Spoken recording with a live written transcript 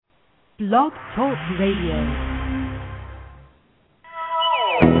Blog Talk Radio.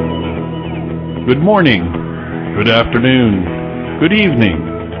 Good morning, good afternoon, good evening,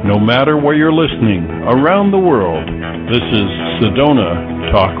 no matter where you're listening around the world. This is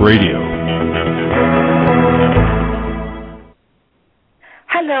Sedona Talk Radio.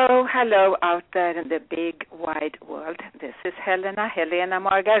 Hello out there in the big wide world. This is Helena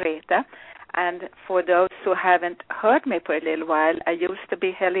Margareta. And for those who haven't heard me for a little while, I used to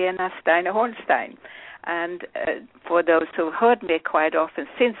be Helena Steiner-Hornstein. And for those who heard me quite often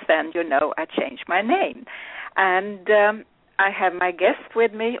since then, you know I changed my name. And I have my guest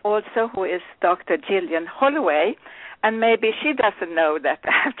with me also, who is Dr. Gillian Holloway. And maybe she doesn't know that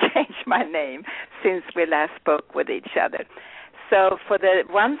I have changed my name since we last spoke with each other. So for the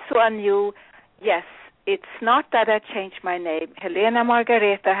ones who are new, yes, it's not that I changed my name. Helena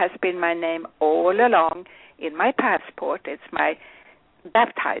Margareta has been my name all along in my passport. It's my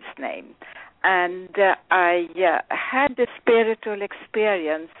baptized name. And I had the spiritual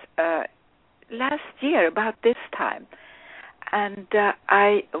experience last year about this time. And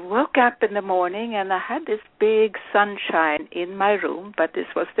I woke up in the morning and I had this big sunshine in my room, but this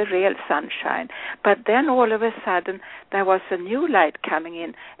was the real sunshine. But then all of a sudden there was a new light coming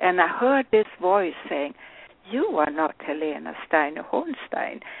in and I heard this voice saying, "You are not Helena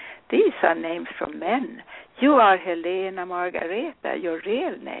Steiner-Hornstein. These are names from men. You are Helena Margareta, your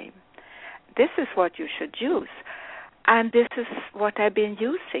real name. This is what you should use." And this is what I've been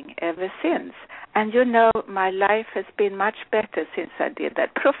using ever since. And you know, my life has been much better since I did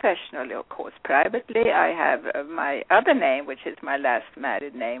that. Professionally, of course. Privately, I have my other name, which is my last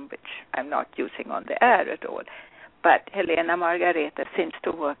married name, which I'm not using on the air at all. But Helena Margareta seems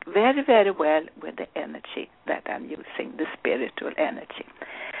to work very, very well with the energy that I'm using, the spiritual energy.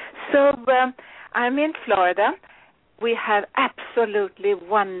 So I'm in Florida. We have absolutely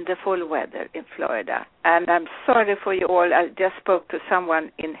wonderful weather in Florida. And I'm sorry for you all. I just spoke to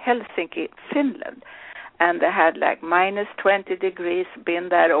someone in Helsinki, Finland. And they had like minus 20 degrees, been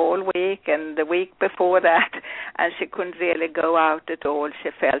there all week and the week before that. And she couldn't really go out at all.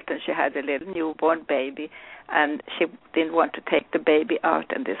 She felt, and she had a little newborn baby. And she didn't want to take the baby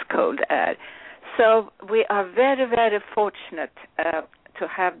out in this cold air. So we are very, very fortunate to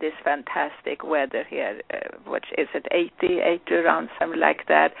have this fantastic weather here, which is at 80 around, something like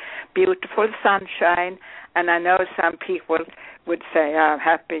that. Beautiful sunshine, and I know some people would say, "I'm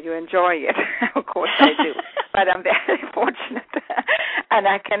happy you enjoy it." Of course I do, but I'm very fortunate. And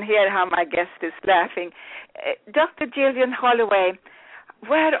I can hear how my guest is laughing. Dr. Gillian Holloway,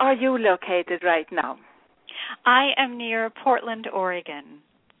 where are you located right now? I am near Portland, Oregon.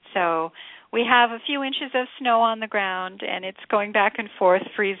 So we have a few inches of snow on the ground, and it's going back and forth,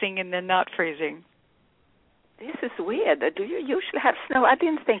 freezing and then not freezing. This is weird. Do you usually have snow? I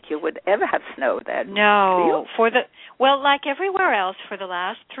didn't think you would ever have snow there. No. Like everywhere else, for the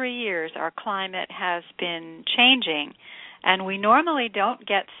last 3 years, our climate has been changing, and we normally don't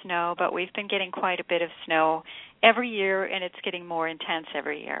get snow, but we've been getting quite a bit of snow every year, and it's getting more intense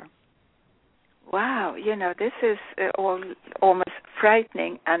every year. Wow, this is almost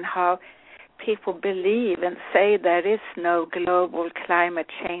frightening, and how people believe and say there is no global climate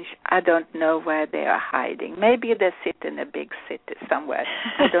change. I don't know where they are hiding. Maybe they sit in a big city somewhere.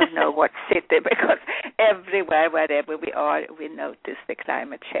 I don't know what city, because everywhere, wherever we are, we notice the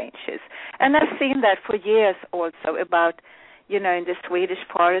climate changes. And I've seen that for years also about, in the Swedish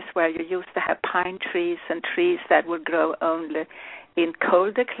forest where you used to have pine trees and trees that would grow only in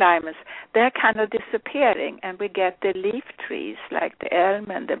colder climates, they're kind of disappearing, and we get the leaf trees like the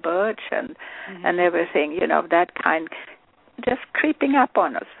elm and the birch and everything, that kind, just creeping up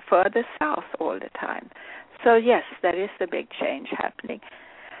on us further south all the time. So yes, there is a big change happening.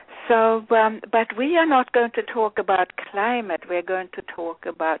 So, but we are not going to talk about climate. We're going to talk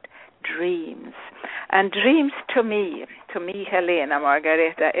about dreams. And dreams, to me, Helena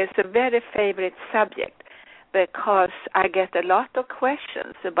Margareta, is a very favorite subject, because I get a lot of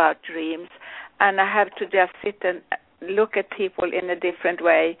questions about dreams, and I have to just sit and look at people in a different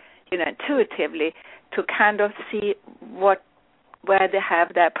way, intuitively, to kind of see where they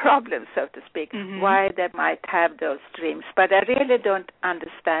have their problems, so to speak, why they might have those dreams. But I really don't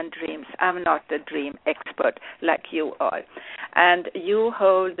understand dreams. I'm not a dream expert like you are. And you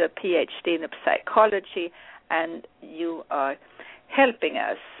hold a PhD in psychology, and you are helping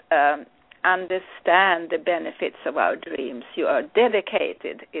us understand the benefits of our dreams. You are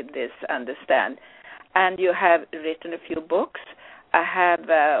dedicated in this, understand. And you have written a few books. I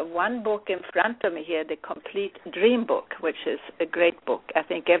have one book in front of me here, The Complete Dream Book, which is a great book. I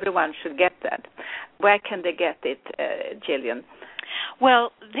think everyone should get that. Where can they get it, Gillian?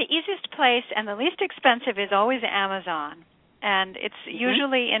 Well, the easiest place and the least expensive is always Amazon, and it's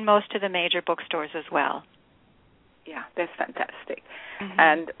usually in most of the major bookstores as well. Yeah, that's fantastic.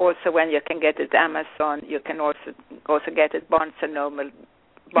 And also when you can get it Amazon, you can also get it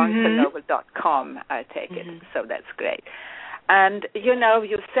barnesandnoble.com, I take it. So that's great. And, you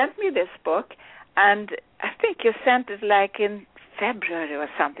sent me this book, and I think you sent it like in February or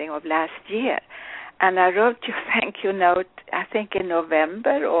something of last year. And I wrote you a thank you note, I think in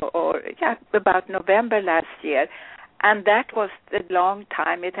November or about November last year. And that was the long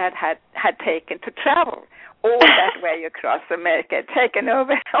time it had taken to travel all that way across America. It had taken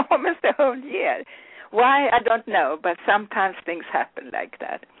over almost a whole year. Why, I don't know, but sometimes things happen like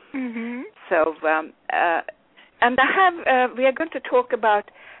that. So, and we are going to talk about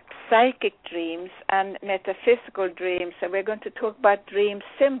psychic dreams and metaphysical dreams, and we're going to talk about dream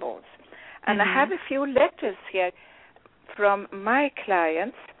symbols. And I have a few letters here from my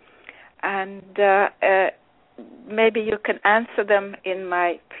clients, and maybe you can answer them in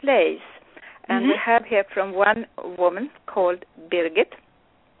my place. And we have here from one woman called Birgit.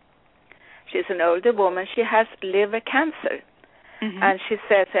 She's an older woman. She has liver cancer. And she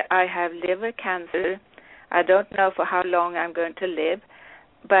says, I have liver cancer. I don't know for how long I'm going to live,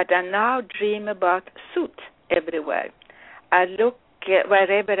 but I now dream about soot everywhere. I look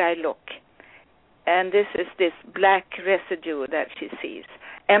wherever I look. And this is this black residue that she sees.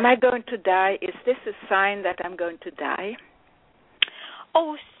 Am I going to die? Is this a sign that I'm going to die?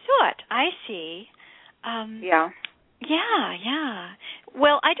 Oh, soot. I see. Yeah.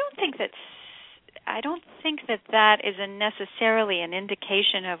 Well, I don't think that is necessarily an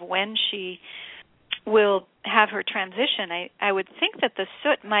indication of when she will have her transition. I would think that the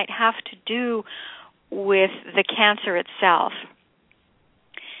soot might have to do with the cancer itself.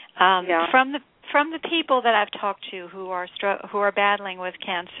 From the people that I've talked to who are battling with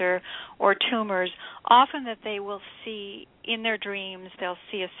cancer or tumors, often that they will see in their dreams, they'll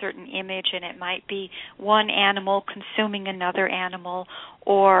see a certain image, and it might be one animal consuming another animal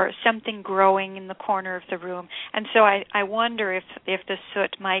or something growing in the corner of the room. And so I wonder if the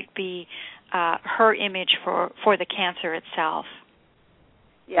soot might be her image for the cancer itself.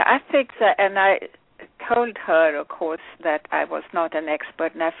 Yeah, I think so, and I told her, of course, that I was not an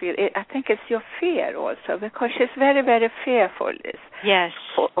expert, and I think it's your fear also, because she's very, very fearful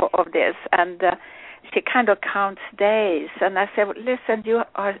of this, and she kind of counts days. And I said, listen, you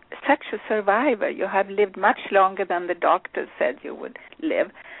are such a survivor. You have lived much longer than the doctor said you would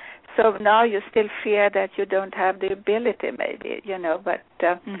live. So now you still fear that you don't have the ability, maybe, but...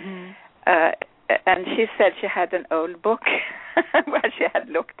 and she said she had an old book where she had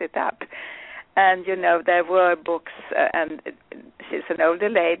looked it up. And, there were books, and she's an older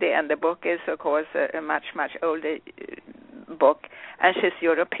lady, and the book is, of course, a much, much older book, and she's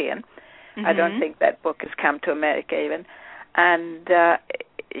European. I don't think that book has come to America even. And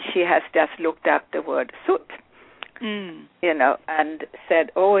she has just looked up the word soot, and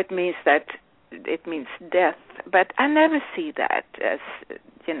said, it means death. But I never see that as,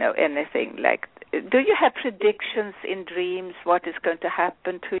 anything like, do you have predictions in dreams, what is going to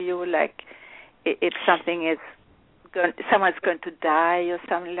happen to you, like if something someone's going to die or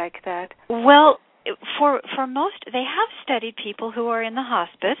something like that? Well, for most, they have studied people who are in the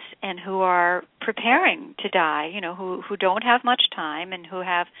hospice and who are preparing to die, who don't have much time and who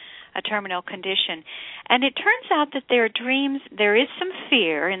have a terminal condition. And it turns out that their dreams, there is some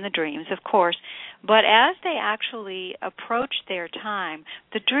fear in the dreams, of course, but as they actually approach their time,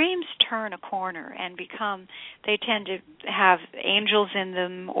 the dreams turn a corner and they tend to have angels in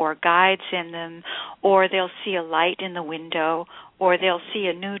them or guides in them, or they'll see a light in the window, or they'll see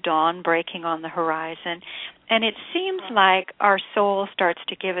a new dawn breaking on the horizon. And it seems like our soul starts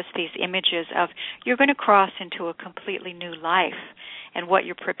to give us these images of you're going to cross into a completely new life, and what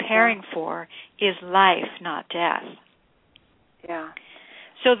you're preparing for is life, not death. Yeah.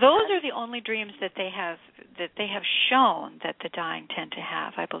 So those are the only dreams that they have shown that the dying tend to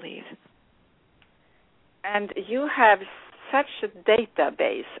have, I believe. And you have such a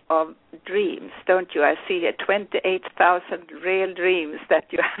database of dreams, don't you? I see here 28,000 real dreams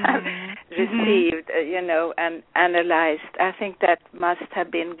that you have received, and analyzed. I think that must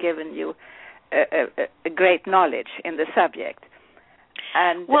have been given you a great knowledge in the subject.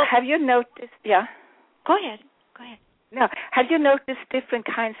 And have you noticed? Yeah. Go ahead. No. Have you noticed different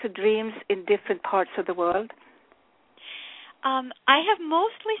kinds of dreams in different parts of the world? I have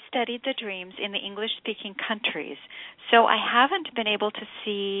mostly studied the dreams in the English-speaking countries, so I haven't been able to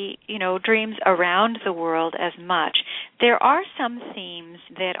see, dreams around the world as much. There are some themes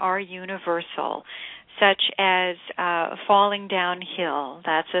that are universal, such as falling downhill.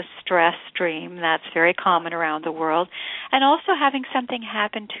 That's a stress dream. That's very common around the world. And also having something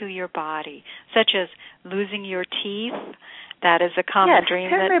happen to your body, such as losing your teeth. That is a common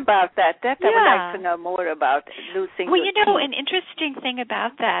dream. Tell me about that. I would like to know more about losing your teeth. An interesting thing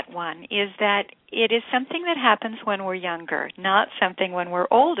about that one is that it is something that happens when we're younger, not something when we're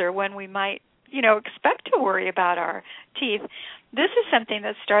older, when we might, expect to worry about our teeth. This is something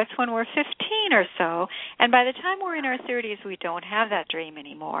that starts when we're 15 or so, and by the time we're in our 30s, we don't have that dream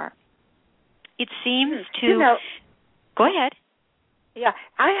anymore. It seems to... Go ahead. Yeah,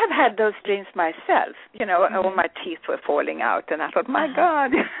 I have had those dreams myself. All my teeth were falling out, and I thought, my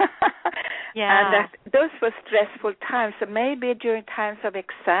God. Yeah. And those were stressful times. So maybe during times of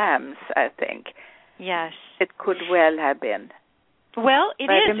exams, I think. Yes. It could well have been. Well, it is.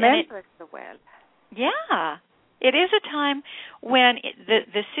 I remember it so well. Yeah. It is a time when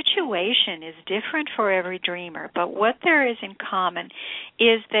the situation is different for every dreamer, but what there is in common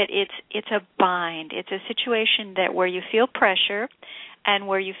is that it's a bind. It's a situation where you feel pressure and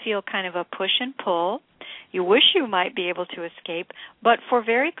where you feel kind of a push and pull. You wish you might be able to escape, but for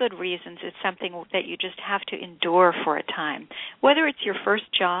very good reasons, it's something that you just have to endure for a time. Whether it's your first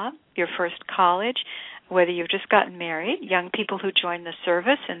job, your first college, whether you've just gotten married, young people who join the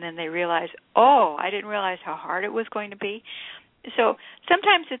service and then they realize, I didn't realize how hard it was going to be. So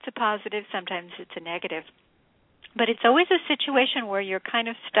sometimes it's a positive, sometimes it's a negative. But it's always a situation where you're kind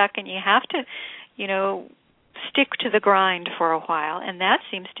of stuck and you have to, stick to the grind for a while. And that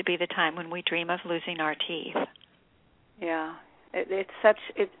seems to be the time when we dream of losing our teeth. Yeah.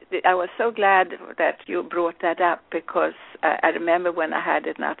 I was so glad that you brought that up because I remember when I had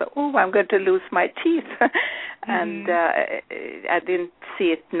it and I thought, I'm going to lose my teeth. And I didn't see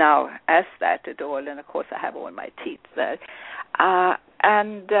it now as that at all. And, of course, I have all my teeth there.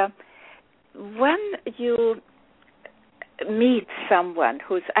 And when you meet someone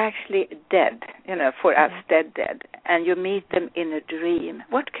who's actually dead, for us dead, and you meet them in a dream,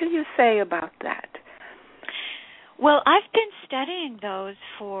 what can you say about that? Well, I've been studying those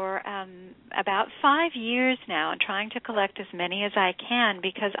for about 5 years now and trying to collect as many as I can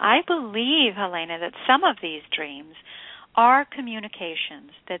because I believe, Helena, that some of these dreams are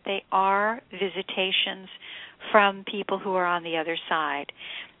communications, that they are visitations from people who are on the other side.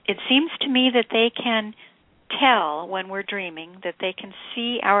 It seems to me that they can tell when we're dreaming, that they can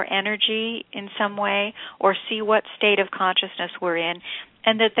see our energy in some way or see what state of consciousness we're in,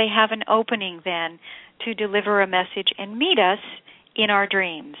 and that they have an opening then to deliver a message and meet us in our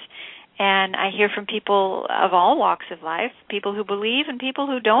dreams. And I hear from people of all walks of life, people who believe and people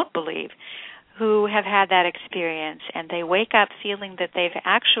who don't believe, who have had that experience, and they wake up feeling that they've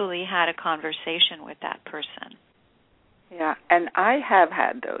actually had a conversation with that person. Yeah, and I have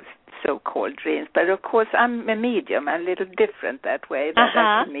had those so-called dreams, but of course I'm a medium, a little different that way, that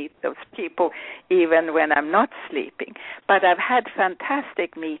I can meet those people even when I'm not sleeping. But I've had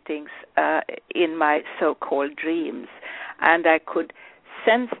fantastic meetings in my so-called dreams, and I could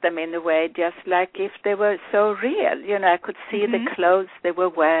sense them in a way just like if they were so real. I could see the clothes they were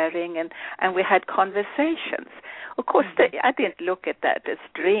wearing, and we had conversations. Of course, I didn't look at that as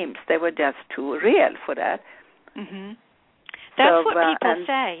dreams. They were just too real for that. That's what people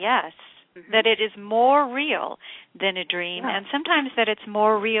say, yes, that it is more real than a dream, and sometimes that it's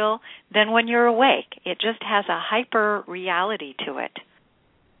more real than when you're awake. It just has a hyper reality to it.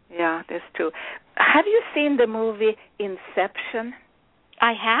 Yeah, that's true. Have you seen the movie Inception?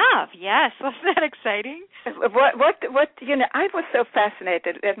 I have, yes. Wasn't that exciting? I was so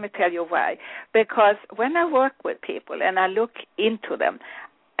fascinated, let me tell you why. Because when I work with people and I look into them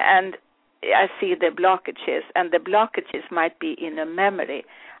and I see the blockages, and the blockages might be in a memory,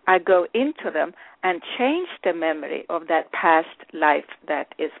 I go into them and change the memory of that past life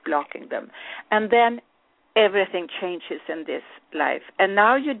that is blocking them. And then everything changes in this life. And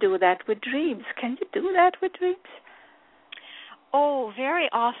now you do that with dreams. Can you do that with dreams? Oh, very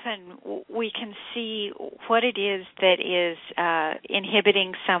often we can see what it is that is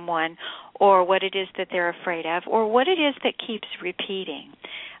inhibiting someone, or what it is that they're afraid of, or what it is that keeps repeating.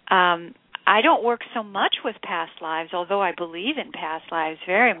 I don't work so much with past lives, although I believe in past lives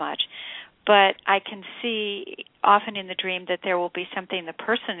very much, but I can see often in the dream that there will be something the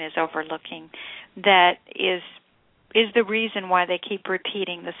person is overlooking that is the reason why they keep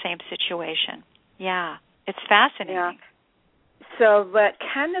repeating the same situation. Yeah, it's fascinating. Yeah. So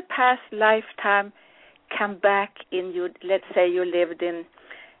can a past lifetime come back in you. Let's say you lived in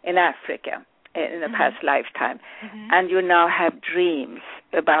Africa in a past lifetime, and you now have dreams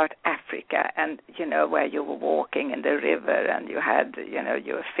about Africa, and where you were walking in the river, and you had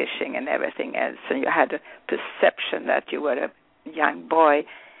you were fishing and everything else, and you had a perception that you were a young boy.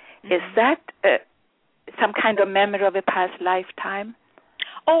 Is that some kind of memory of a past lifetime?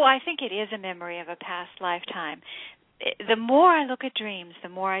 Oh, I think it is a memory of a past lifetime. The more I look at dreams, the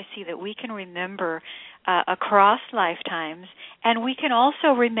more I see that we can remember across lifetimes, and we can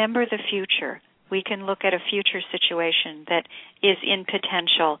also remember the future. We can look at a future situation that is in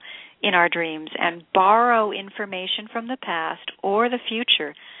potential in our dreams and borrow information from the past or the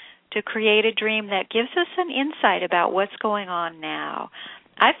future to create a dream that gives us an insight about what's going on now.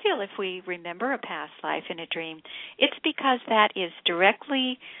 I feel if we remember a past life in a dream, it's because that is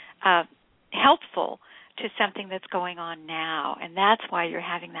directly helpful to something that's going on now, and that's why you're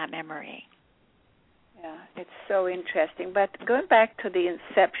having that memory. Yeah, it's so interesting. But going back to the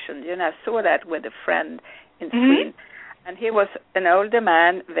inception, I saw that with a friend in Sweden, and he was an older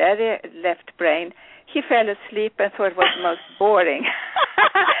man, very left brain. He fell asleep and thought it was the most boring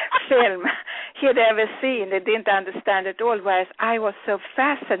film he'd ever seen. He didn't understand it all, whereas I was so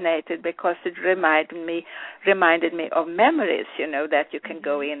fascinated because it reminded me of memories, that you can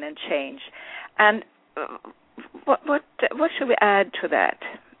go in and change. And what should we add to that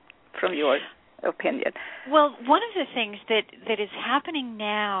from your opinion? Well, one of the things that is happening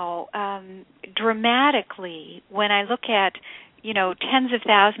now dramatically when I look at tens of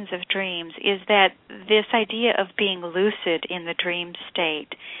thousands of dreams is that this idea of being lucid in the dream state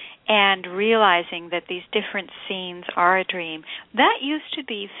and realizing that these different scenes are a dream, that used to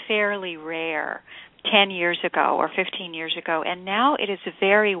be fairly rare 10 years ago or 15 years ago, and now it is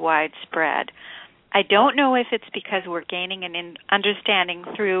very widespread. I don't know if it's because we're gaining an understanding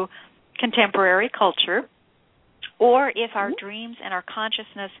through contemporary culture or if our dreams and our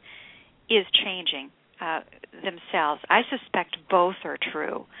consciousness is changing themselves. I suspect both are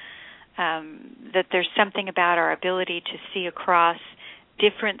true, that there's something about our ability to see across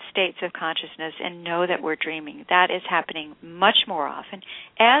different states of consciousness and know that we're dreaming. That is happening much more often,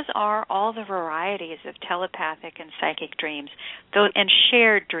 as are all the varieties of telepathic and psychic dreams, and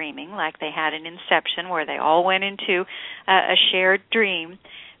shared dreaming, like they had in Inception, where they all went into a shared dream.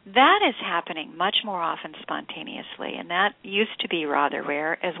 That is happening much more often spontaneously, and that used to be rather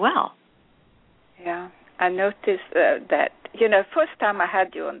rare as well. Yeah, I noticed that, first time I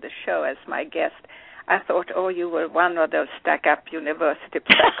had you on the show as my guest, I thought, you were one of those stuck-up university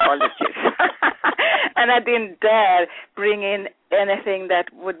psychologists. And I didn't dare bring in anything that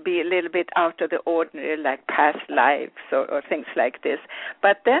would be a little bit out of the ordinary, like past lives or things like this.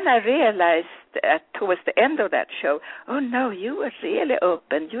 But then I realized towards the end of that show, no, you were really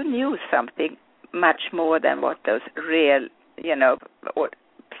open. You knew something much more than what those real, or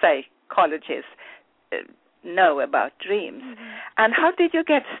psychologists know about dreams. And how did you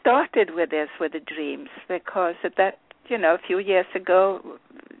get started with this, with the dreams? Because that, a few years ago,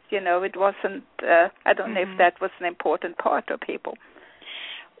 it wasn't, I don't know if that was an important part of people.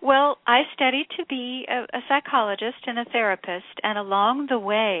 Well, I studied to be a psychologist and a therapist, and along the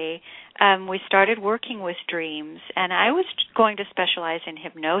way, we started working with dreams, and I was going to specialize in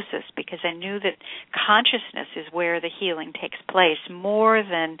hypnosis because I knew that consciousness is where the healing takes place more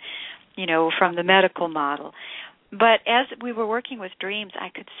than from the medical model. But as we were working with dreams, I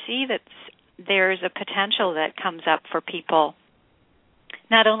could see that there's a potential that comes up for people.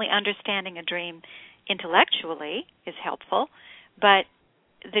 Not only understanding a dream intellectually is helpful, but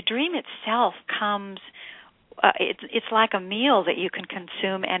the dream itself comes, it's like a meal that you can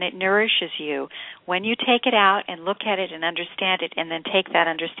consume, and it nourishes you. When you take it out and look at it and understand it and then take that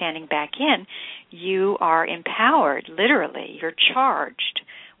understanding back in, you are empowered, literally. You're charged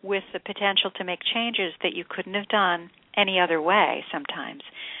with the potential to make changes that you couldn't have done any other way sometimes.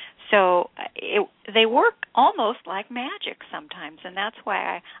 So they work almost like magic sometimes, and that's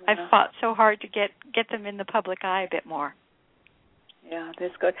why I've fought so hard to get them in the public eye a bit more. Yeah,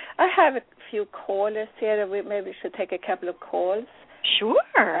 that's good. I have a few callers here. We maybe should take a couple of calls. Sure,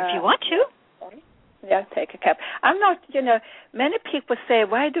 if you want to. Yeah, take a couple. I'm not, many people say,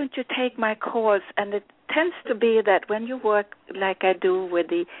 why don't you take my calls? And it tends to be that when you work like I do with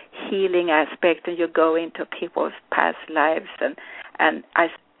the healing aspect and you go into people's past lives and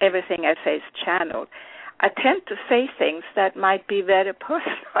everything I say is channeled, I tend to say things that might be very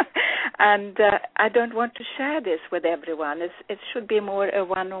personal, and I don't want to share this with everyone. It should be more a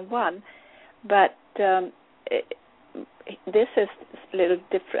one-on-one, but this is a little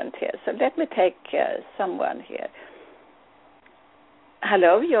different here. So let me take someone here.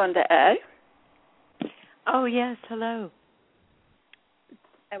 Hello, you're on the air. Oh, yes, hello.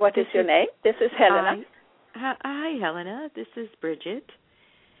 And what is your name? This is Helena. Hi, Helena. This is Bridget.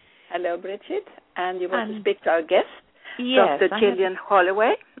 Hello, Bridget. And you want to speak to our guest, yes, Dr. Gillian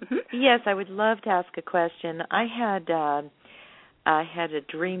Holloway? Mm-hmm. Yes, I would love to ask a question. I had a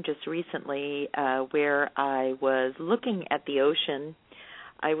dream just recently where I was looking at the ocean.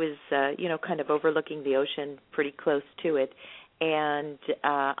 I was, kind of overlooking the ocean, pretty close to it, and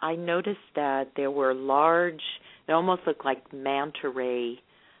I noticed that there were large, they almost looked like manta ray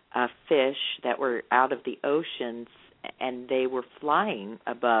fish that were out of the oceans, and they were flying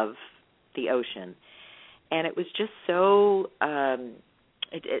above the ocean. And it was just so,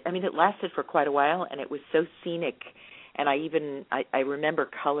 it lasted for quite a while, and it was so scenic, and I remember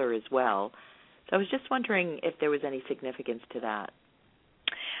color as well. So I was just wondering if there was any significance to that.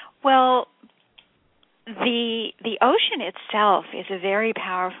 Well, the ocean itself is a very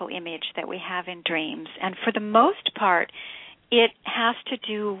powerful image that we have in dreams, and for the most part, it has to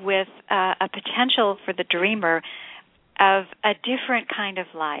do with a potential for the dreamer of a different kind of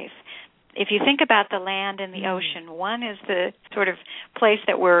life. If you think about the land and the ocean, one is the sort of place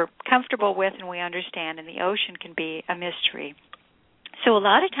that we're comfortable with and we understand, and the ocean can be a mystery. So a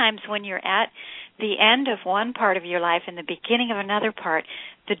lot of times when you're at the end of one part of your life and the beginning of another part,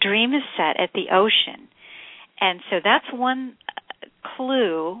 the dream is set at the ocean. And so that's one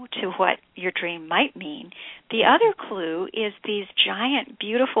clue to what your dream might mean. The other clue is these giant,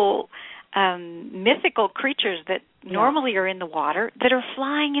 beautiful, mythical creatures that normally are in the water that are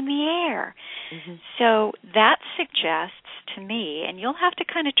flying in the air. Mm-hmm. So that suggests to me, and you'll have to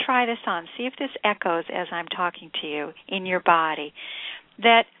kind of try this on, see if this echoes as I'm talking to you in your body,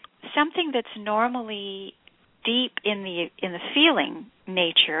 that something that's normally deep in the feeling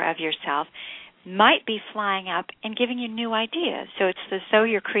nature of yourself might be flying up and giving you new ideas. So it's as though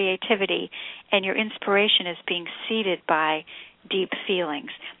your creativity and your inspiration is being seeded by deep feelings.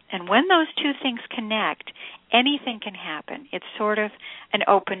 And when those two things connect, anything can happen. It's sort of an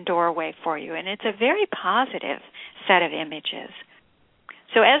open doorway for you, and it's a very positive set of images.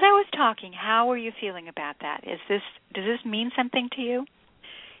 So as I was talking, how were you feeling about that? Does this mean something to you?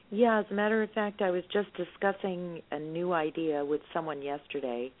 Yeah, as a matter of fact, I was just discussing a new idea with someone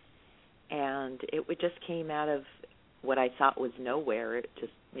yesterday, and it just came out of what I thought was nowhere. It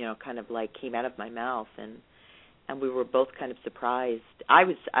just, kind of like came out of my mouth, and we were both kind of surprised. I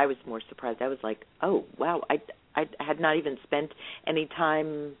was more surprised. I was like, oh, wow, I had not even spent any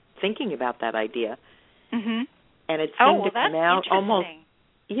time thinking about that idea. Mm-hmm. And it seemed to come out almost,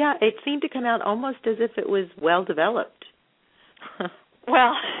 it seemed to come out almost as if it was well developed.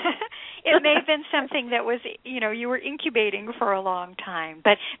 Well, it may have been something that was, you were incubating for a long time.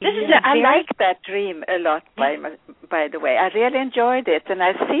 But this is I like that dream a lot, by the way. I really enjoyed it. And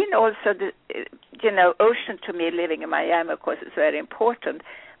I've seen also the, ocean to me, living in Miami, of course, is very important.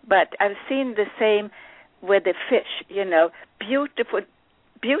 But I've seen the same with the fish,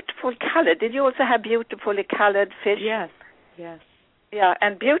 beautiful color. Did you also have beautifully colored fish? Yes. Yeah,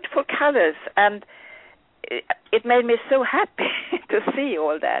 and beautiful colors. And it made me so happy to see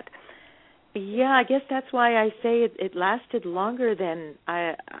all that. Yeah, I guess that's why I say it lasted longer than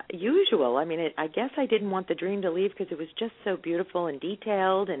usual. I mean, I guess I didn't want the dream to leave because it was just so beautiful and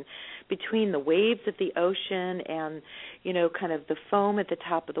detailed, and between the waves of the ocean and, kind of the foam at the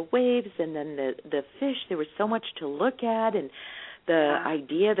top of the waves, and then the fish, there was so much to look at, and the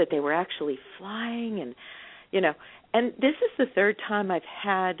idea that they were actually flying, and, and this is the third time I've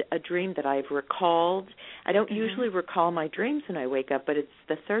had a dream that I've recalled. I don't usually recall my dreams when I wake up, but it's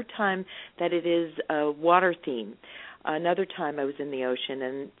the third time that it is a water theme. Another time I was in the ocean,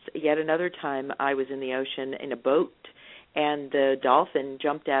 and yet another time I was in the ocean in a boat, and the dolphin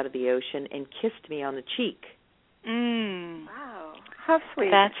jumped out of the ocean and kissed me on the cheek. Wow, how sweet!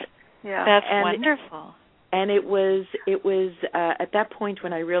 That's wonderful. And it was at that point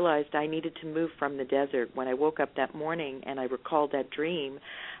when I realized I needed to move from the desert. When I woke up that morning and I recalled that dream,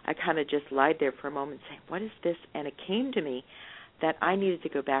 I kind of just lied there for a moment saying, what is this? And it came to me that I needed to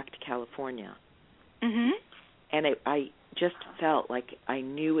go back to California. Mm-hmm. And I just felt like I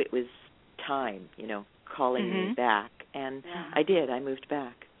knew it was time, calling me back. And I did. I moved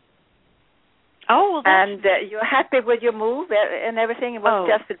back. Oh, well, and you're happy with your move and everything? It was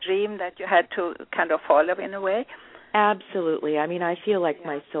just a dream that you had to kind of follow in a way? Absolutely. I mean, I feel like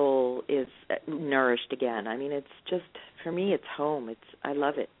my soul is nourished again. I mean, it's just, for me, it's home. I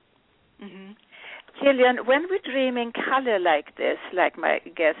love it. Mm-hmm. Gillian, when we dream in color like this, like my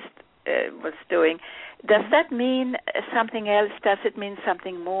guest was doing, does that mean something else? Does it mean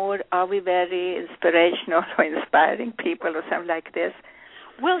something more? Are we very inspirational or inspiring people or something like this?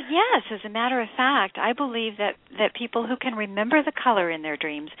 Well, yes. As a matter of fact, I believe that people who can remember the color in their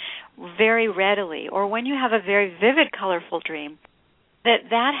dreams very readily, or when you have a very vivid, colorful dream, that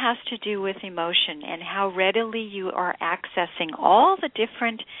has to do with emotion and how readily you are accessing all the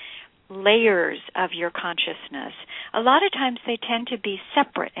different layers of your consciousness. A lot of times they tend to be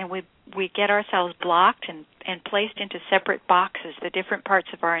separate, and we get ourselves blocked and placed into separate boxes, the different parts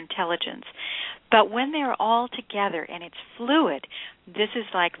of our intelligence. But when they're all together and it's fluid, this is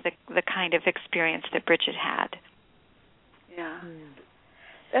like the kind of experience that Bridget had. Yeah.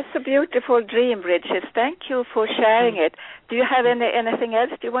 That's a beautiful dream, Bridget. Thank you for sharing it. Do you have anything else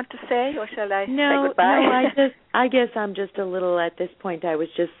you want to say, or shall I say goodbye? No, I guess I'm just a little, at this point, I was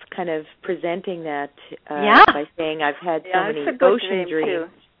just kind of presenting that by saying I've had so many ocean dreams.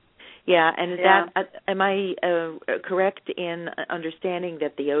 Too. Yeah, and am I correct in understanding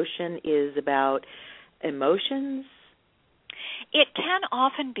that the ocean is about emotions? It can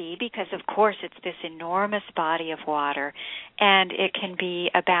often be, because of course it's this enormous body of water, and it can be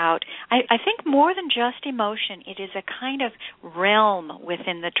about, I think more than just emotion, it is a kind of realm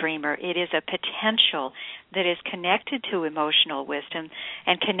within the dreamer. It is a potential that is connected to emotional wisdom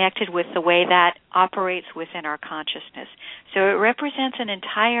and connected with the way that operates within our consciousness. So it represents an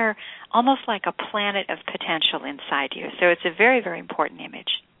entire, almost like a planet of potential inside you. So it's a very, very important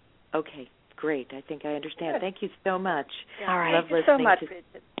image. Okay. Great. I think I understand. Good. Thank you so much. All right. Thank you so much,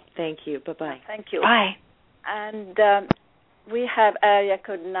 Bridget. Thank you. Bye-bye. Thank you. Bye. And we have area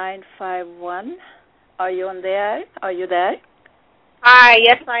code 951. Are you on the air? Are you there? Hi.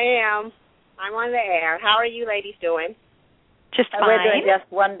 Yes, I am. I'm on the air. How are you ladies doing? Just fine. We're doing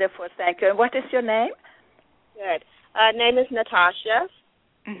just wonderful. Thank you. And what is your name? Good. Name is Natasha.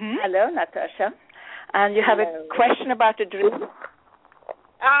 Mm-hmm. Hello, Natasha. And you have a question about the dream?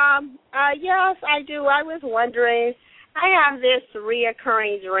 Yes, I do. I was wondering, I have this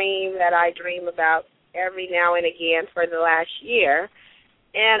reoccurring dream that I dream about every now and again for the last year.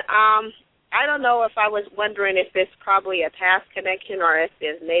 And I don't know if I was wondering if it's probably a past connection or if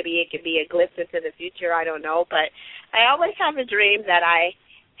maybe it could be a glimpse into the future. I don't know. But I always have a dream that I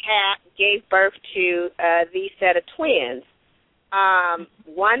gave birth to these set of twins.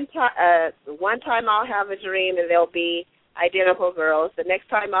 One time I'll have a dream and there'll be identical girls. The next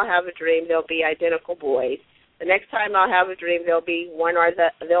time I'll have a dream, there'll be identical boys. The next time I'll have a dream, there'll be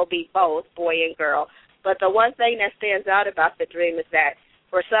they'll be both boy and girl. But the one thing that stands out about the dream is that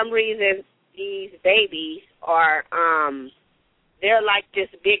for some reason these babies are they're like this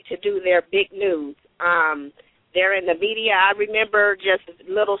big to do. They're big news. They're in the media. I remember just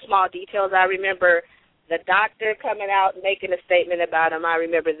little small details. I remember the doctor coming out and making a statement about them. I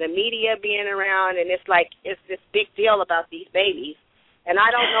remember the media being around, and it's this big deal about these babies. And I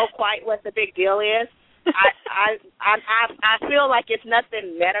don't know quite what the big deal is. I feel like it's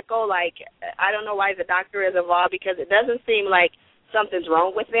nothing medical. Like, I don't know why the doctor is involved, because it doesn't seem like something's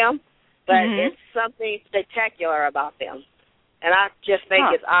wrong with them, but it's something spectacular about them. And I just think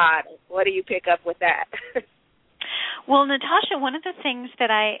it's odd. What do you pick up with that? Well, Natasha, one of the things that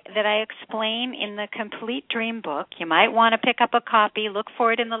I explain in the Complete Dream book, you might want to pick up a copy, look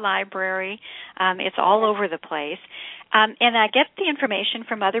for it in the library. It's all over the place. And I get the information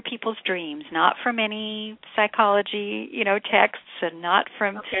from other people's dreams, not from any psychology, texts, and not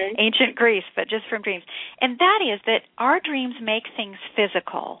from ancient Greece, but just from dreams. And that is that our dreams make things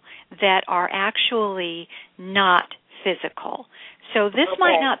physical that are actually not physical. So this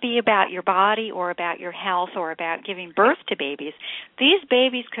might not be about your body or about your health or about giving birth to babies. These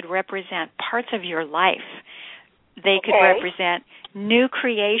babies could represent parts of your life. They could represent new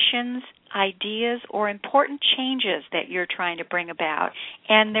creations, ideas, or important changes that you're trying to bring about.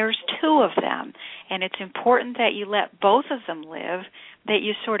 And there's two of them. And it's important that you let both of them live, that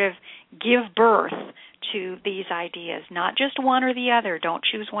you sort of give birth to these ideas, not just one or the other. Don't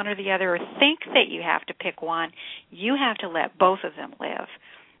choose one or the other or think that you have to pick one. You have to let both of them live.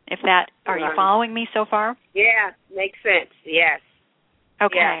 Are you following me so far? Yeah, makes sense. Yes.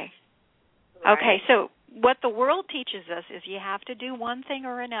 Okay. Yes. Right. Okay, so what the world teaches us is you have to do one thing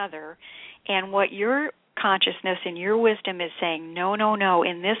or another, and what your consciousness and your wisdom is saying, no.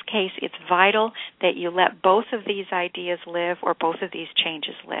 In this case, it's vital that you let both of these ideas live or both of these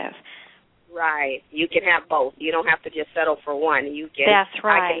changes live. Right. You can have both. You don't have to just settle for one. That's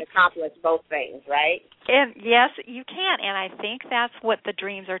right. I can accomplish both things, right? And yes, you can. And I think that's what the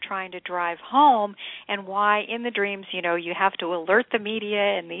dreams are trying to drive home, and why in the dreams, you have to alert the media,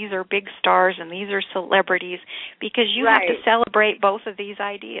 and these are big stars and these are celebrities, because you have to celebrate both of these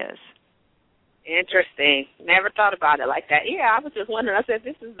ideas. Interesting. Never thought about it like that. Yeah, I was just wondering. I said,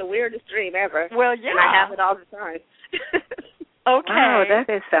 this is the weirdest dream ever. Well, yeah. And I have it all the time. Okay. Wow, that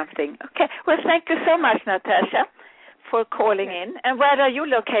is something. Okay. Well, thank you so much, Natasha, for calling in. And where are you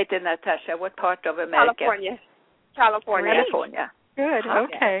located, Natasha? What part of America? California. Good.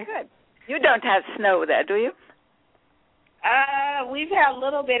 Okay. Good. You don't have snow there, do you? We've had a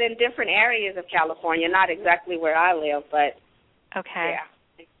little bit in different areas of California, not exactly where I live, but okay.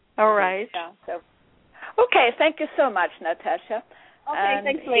 Yeah. All right. Okay, thank you so much, Natasha. Okay, and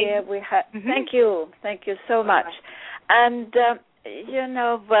thanks, Lee. Thank you so much. And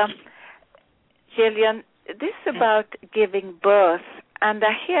Gillian, this is about giving birth, and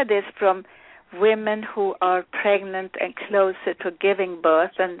I hear this from women who are pregnant and closer to giving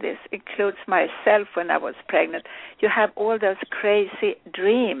birth, and this includes myself when I was pregnant. You have all those crazy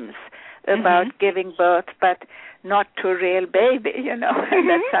dreams about giving birth, but not to a real baby,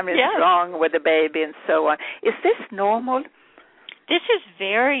 that something's wrong with the baby and so on. Is this normal? This is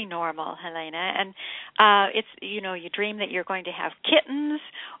very normal, Helena, and it's, you dream that you're going to have kittens,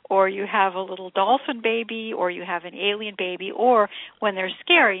 or you have a little dolphin baby, or you have an alien baby, or when they're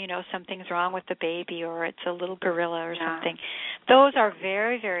scary, something's wrong with the baby, or it's a little gorilla or something. Those are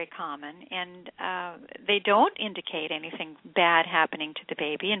very, very common, and they don't indicate anything bad happening to the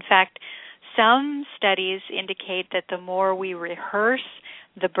baby. In fact, some studies indicate that the more we rehearse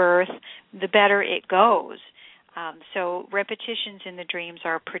the birth, the better it goes. So repetitions in the dreams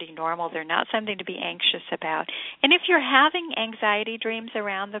are pretty normal. They're not something to be anxious about. And if you're having anxiety dreams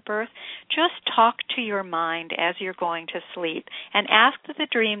around the birth, just talk to your mind as you're going to sleep and ask that the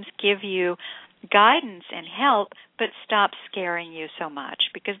dreams give you guidance and help, but stop scaring you so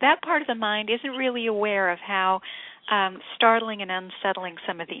much, because that part of the mind isn't really aware of how startling and unsettling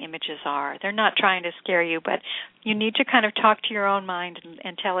some of the images are. They're not trying to scare you, but you need to kind of talk to your own mind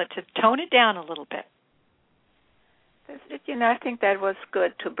and tell it to tone it down a little bit. I think that was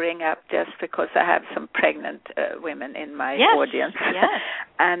good to bring up, just because I have some pregnant women in my audience. Yes.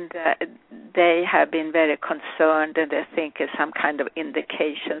 And they have been very concerned, and they think it's some kind of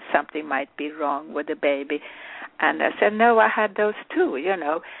indication something might be wrong with the baby. And I said, no, I had those too,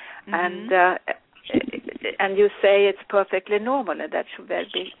 And you say it's perfectly normal, and that should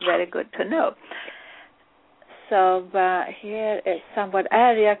be very good to know. So here is someone,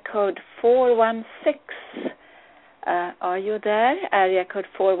 area code 416. Are you there? Area code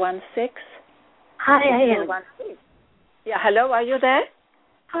 416. Hi, I am. Yeah, hello, are you there?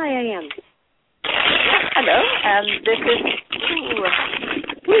 Hi, I am. Hello, and this is...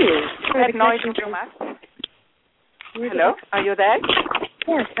 that noise too much. Hello, are you there?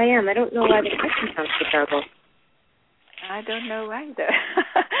 Yes, I am. I don't know why the question sounds so terrible. I don't know either.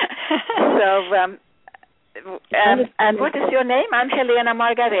 So... and what is your name? I'm Helena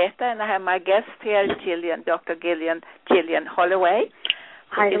Margareta, and I have my guest here, Dr. Gillian Holloway.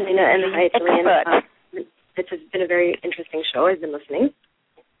 Hi, Helena, and hi, Helena. This has been a very interesting show. I've been listening.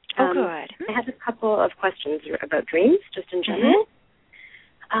 Oh, good. I have a couple of questions about dreams, just in general.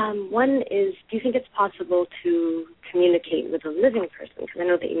 One is, do you think it's possible to communicate with a living person? Because I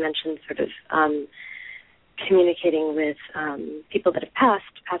know that you mentioned sort of communicating with people that have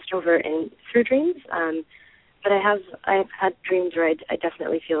passed over and through dreams. But I've had dreams where I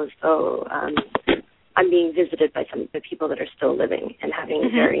definitely feel as though I'm being visited by some of the people that are still living and having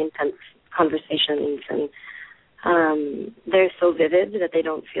very intense conversations, and they're so vivid that they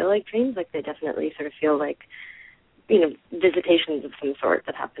don't feel like dreams. Like, they definitely sort of feel like, visitations of some sort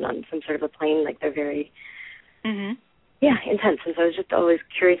that happen on some sort of a plane. Like, they're very intense. And so I was just always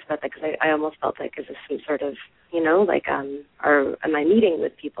curious about that, because I almost felt like, is this some sort of, or am I meeting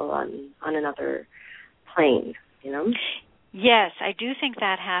with people on another plane, Yes, I do think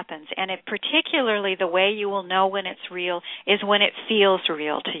that happens, and particularly the way you will know when it's real is when it feels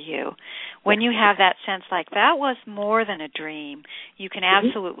real to you. When you have that sense like that was more than a dream, you can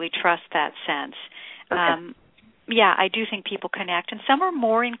absolutely trust that sense. Okay. Yeah, I do think people connect, and some are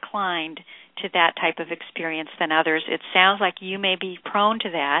more inclined to that type of experience than others. It sounds like you may be prone to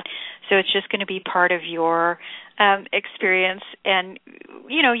that, so it's just going to be part of your experience. And,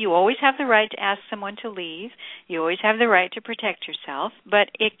 you always have the right to ask someone to leave. You always have the right to protect yourself, but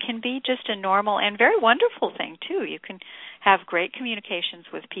it can be just a normal and very wonderful thing, too. You can have great communications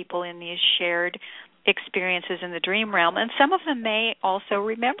with people in these shared experiences in the dream realm, and some of them may also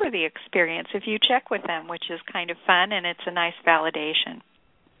remember the experience if you check with them, which is kind of fun, and it's a nice validation.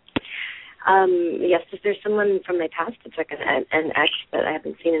 Yes, there's someone from my past, it's like an ex that I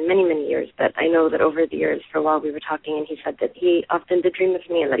haven't seen in many, many years, but I know that over the years, for a while, we were talking, and he said that he often did dream with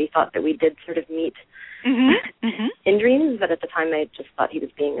me, and that he thought that we did sort of meet in dreams, but at the time I just thought he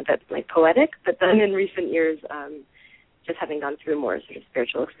was being a bit poetic. But then in recent years, just having gone through more sort of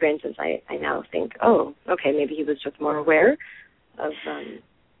spiritual experiences, I now think, oh, okay, maybe he was just more aware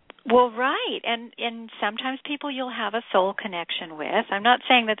Well, right, and sometimes people you'll have a soul connection with. I'm not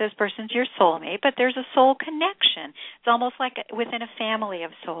saying that this person's your soulmate, but there's a soul connection. It's almost like within a family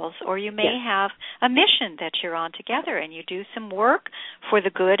of souls, or you may have a mission that you're on together, and you do some work for the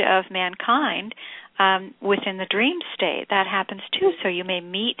good of mankind within the dream state. That happens too. So you may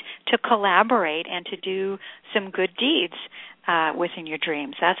meet to collaborate and to do some good deeds within your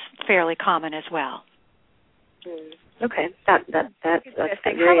dreams. That's fairly common as well. Okay, that's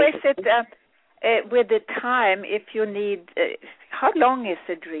interesting. How is it with the time? If you need, how long is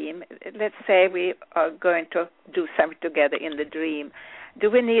a dream? Let's say we are going to do something together in the dream. Do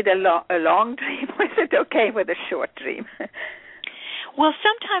we need a long dream, or is it okay with a short dream? Well,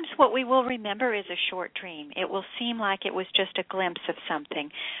 sometimes what we will remember is a short dream. It will seem like it was just a glimpse of something.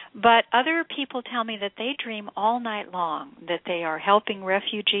 But other people tell me that they dream all night long, that they are helping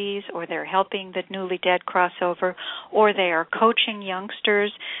refugees, or they're helping the newly dead crossover, or they are coaching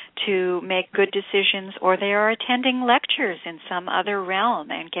youngsters to make good decisions, or they are attending lectures in some other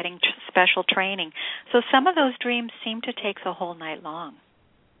realm and getting special training. So some of those dreams seem to take the whole night long.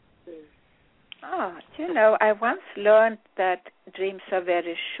 Oh, I once learned that dreams are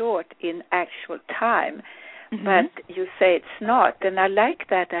very short in actual time, but you say it's not, and I like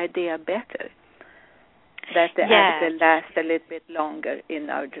that idea better, that they actually last a little bit longer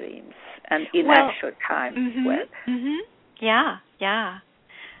in our dreams and in actual time as well. Yeah.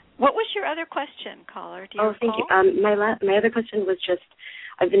 What was your other question, caller? Do you recall? Thank you. My other question was just,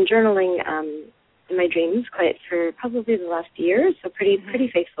 I've been journaling in my dreams for probably the last year, so pretty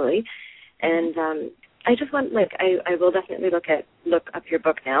faithfully. And I just want, I will definitely look up your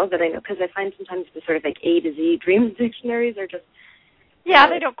book now that I know, because I find sometimes the sort of A to Z dream dictionaries are just... Yeah,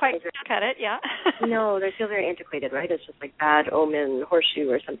 they don't quite cut it, No, they feel very antiquated, right? It's just like bad omen,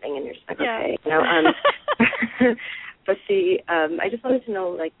 horseshoe or something, and you're just like, okay. But I just wanted to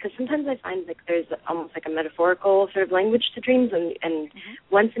know, because sometimes I find there's almost like a metaphorical sort of language to dreams, and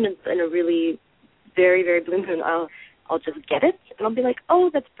once in a really very, very blue moon, I'll just get it, and I'll be like, oh,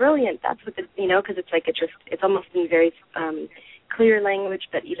 that's brilliant. That's what because it's almost in very clear language,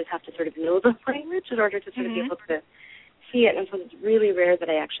 but you just have to sort of know the language in order to sort of be able to see it. And so it's really rare that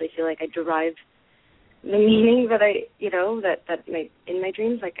I actually feel like I derive the meaning that in my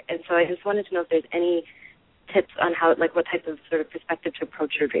dreams. And so I just wanted to know if there's any tips on how, what type of sort of perspective to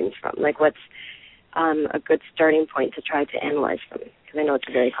approach your dreams from. What's a good starting point to try to analyze them, because I know it's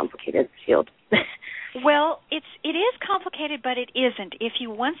a very complicated field. Well, it is complicated, but it isn't.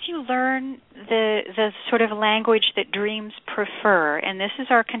 Once you learn the sort of language that dreams prefer, and this is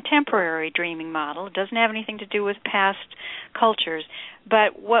our contemporary dreaming model. It doesn't have anything to do with past cultures,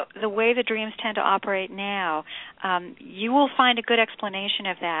 but the way the dreams tend to operate now, you will find a good explanation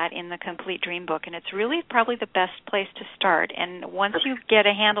of that in the Complete Dream Book, and it's really probably the best place to start. And once you get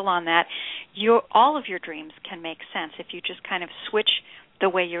a handle on that, all of your dreams can make sense if you just kind of switch the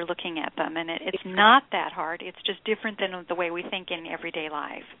way you're looking at them, and it's not that hard. It's just different than the way we think in everyday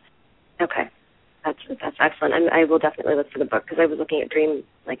life. Okay, that's excellent. I will definitely look for the book, because I was looking at dream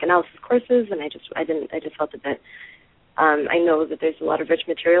analysis courses, and I just felt that I know that there's a lot of rich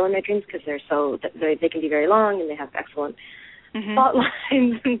material in my dreams, because they can be very long, and they have excellent thought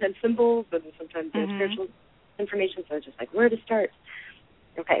lines and symbols, and sometimes spiritual information. So it's just where to start.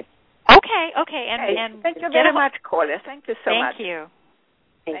 Okay. And thank you very much, caller. Thank you so much. Thank you.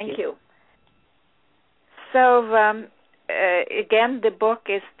 Thank you. So, again, the book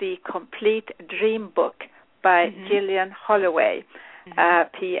is The Complete Dream Book by Gillian Holloway,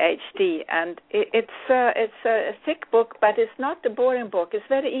 PhD. And it's a thick book, but it's not a boring book. It's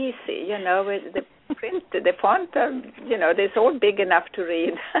very easy, the print, the font, it's all big enough to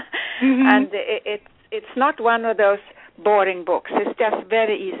read. And it's not one of those boring books. It's just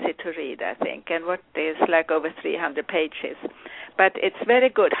very easy to read, I think, and what is over 300 pages. But it's very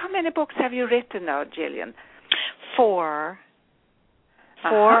good. How many books have you written now, Gillian? 4.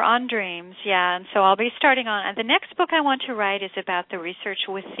 4 on dreams, and so I'll be starting on... The next book I want to write is about the research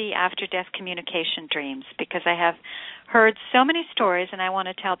with the after-death communication dreams, because I have heard so many stories, and I want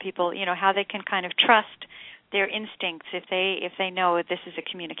to tell people, how they can kind of trust their instincts if they know if this is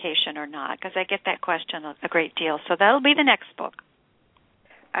a communication or not, because I get that question a great deal. So that'll be the next book.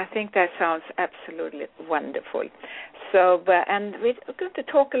 I think that sounds absolutely wonderful. So, and we're going to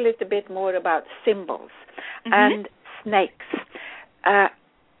talk a little bit more about symbols and snakes.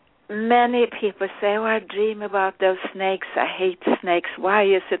 Many people say, I dream about those snakes. I hate snakes. Why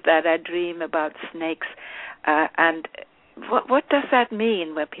is it that I dream about snakes? And what does that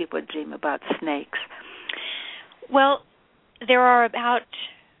mean when people dream about snakes? Well, there are about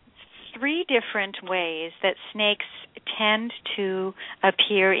 3 different ways that snakes tend to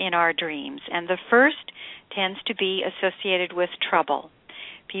appear in our dreams. And the first tends to be associated with trouble.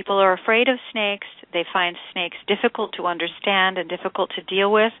 People are afraid of snakes. They find snakes difficult to understand and difficult to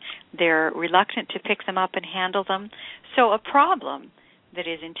deal with. They're reluctant to pick them up and handle them. So a problem that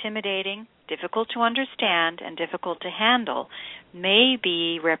is intimidating, difficult to understand, and difficult to handle may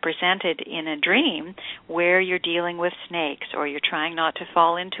be represented in a dream where you're dealing with snakes, or you're trying not to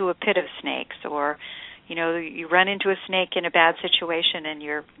fall into a pit of snakes, or you run into a snake in a bad situation and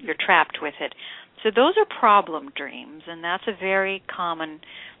you're trapped with it. So those are problem dreams, and that's a very common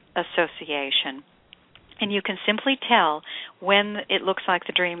association. And you can simply tell when it looks like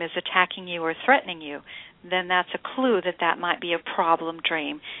the dream is attacking you or threatening you, then that's a clue that that might be a problem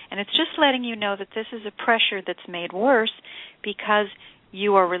dream. And it's just letting you know that this is a pressure that's made worse because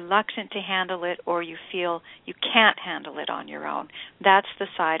you are reluctant to handle it, or you feel you can't handle it on your own. That's the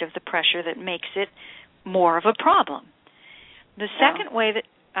side of the pressure that makes it more of a problem. The second way that...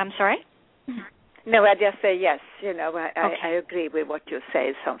 I'm sorry? No, I just say yes. Okay. I agree with what you say.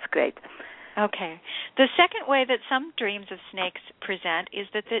 It sounds great. Okay. The second way that some dreams of snakes present is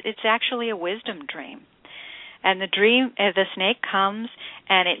that it's actually a wisdom dream. And the snake comes,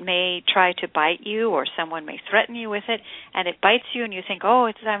 and it may try to bite you, or someone may threaten you with it, and it bites you, and you think,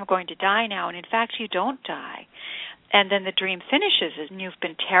 I'm going to die now, and in fact you don't die. And then the dream finishes, and you've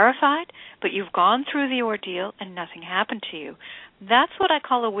been terrified, but you've gone through the ordeal, and nothing happened to you. That's what I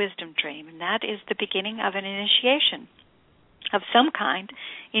call a wisdom dream, and that is the beginning of an initiation of some kind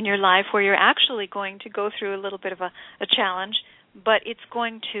in your life where you're actually going to go through a little bit of a challenge, but it's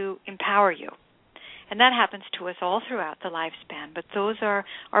going to empower you. And that happens to us all throughout the lifespan, but those are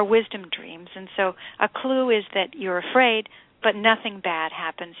wisdom dreams. And so a clue is that you're afraid, but nothing bad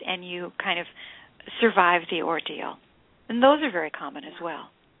happens, and you kind of survive the ordeal. And those are very common as well.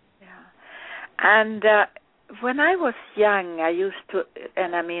 Yeah. And when I was young, I used to,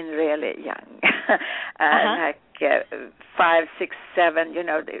 and I mean really young, like 5, 6, 7,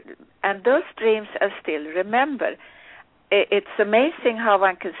 and those dreams I still remember. It's amazing how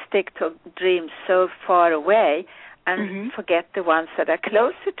one can stick to dreams so far away and forget the ones that are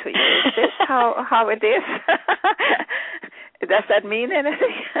closer to you. Is this how it is? Does that mean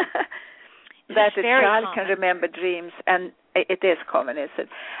anything? That a child can remember dreams, and it is common, is it?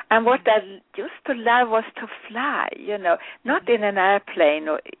 And what I used to love was to fly, not in an airplane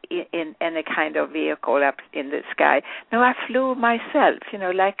or in any kind of vehicle up in the sky. No, I flew myself,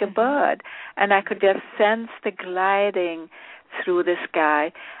 like a bird, and I could just sense the gliding through the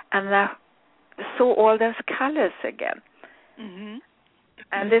sky, and I saw all those colors again.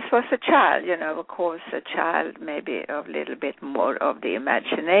 And this was a child, of course, a child maybe of a little bit more of the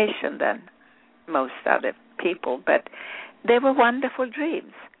imagination than most other people, but they were wonderful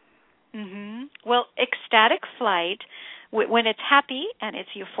dreams. Well, ecstatic flight, when it's happy and it's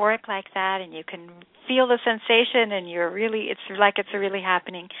euphoric like that, and you can feel the sensation, and it's like it's really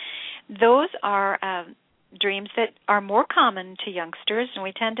happening, those are dreams that are more common to youngsters, and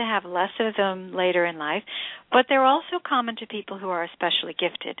we tend to have less of them later in life, but they're also common to people who are especially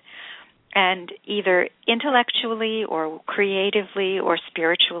gifted, and either intellectually or creatively or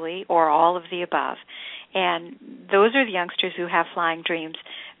spiritually or all of the above. And those are the youngsters who have flying dreams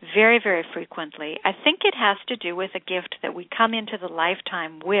very, very frequently. I think it has to do with a gift that we come into the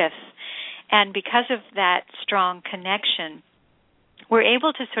lifetime with, and because of that strong connection, we're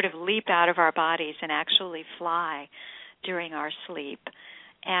able to sort of leap out of our bodies and actually fly during our sleep.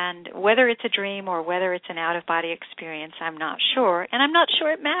 And whether it's a dream or whether it's an out-of-body experience, I'm not sure. And I'm not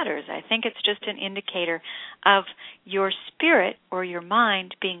sure it matters. I think it's just an indicator of your spirit or your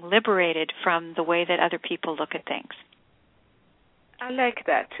mind being liberated from the way that other people look at things. I like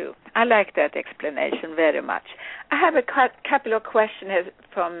that, too. I like that explanation very much. I have a couple of questions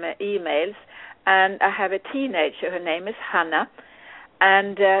from emails, and I have a teenager. Her name is Hannah,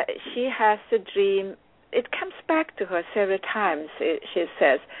 and she has a dream. It comes back to her several times, she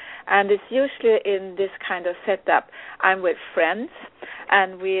says, and it's usually in this kind of setup. I'm with friends,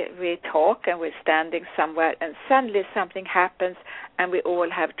 and we talk, and we're standing somewhere, and suddenly something happens, and we all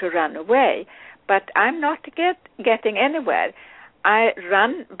have to run away. But I'm not getting anywhere. I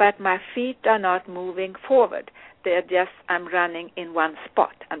run, but my feet are not moving forward. I'm running in one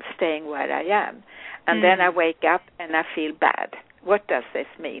spot. I'm staying where I am. And then I wake up, and I feel bad. What does this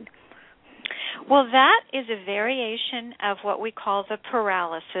mean? Well, that is a variation of what we call the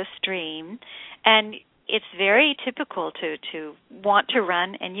paralysis dream, and it's very typical to want to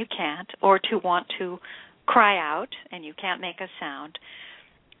run and you can't, or to want to cry out and you can't make a sound.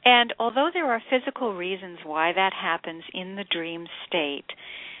 And although there are physical reasons why that happens in the dream state,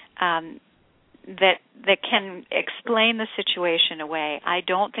 that can explain the situation away. I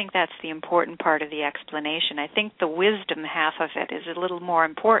don't think that's the important part of the explanation. I think the wisdom half of it is a little more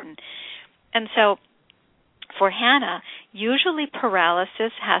important. And so for Hannah, usually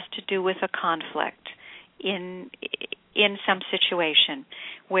paralysis has to do with a conflict in some situation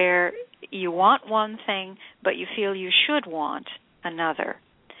where you want one thing, but you feel you should want another.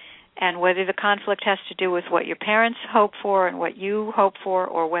 And whether the conflict has to do with what your parents hope for and what you hope for,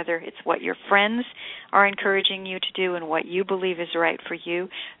 or whether it's what your friends are encouraging you to do and what you believe is right for you,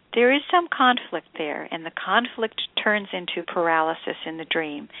 there is some conflict there, and the conflict turns into paralysis in the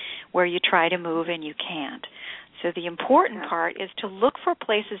dream, where you try to move and you can't. So the important part is to look for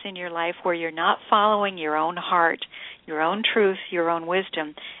places in your life where you're not following your own heart, your own truth, your own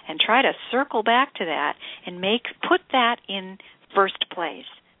wisdom, and try to circle back to that and put that in first place.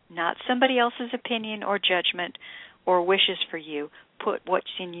 Not somebody else's opinion or judgment or wishes for you. Put what's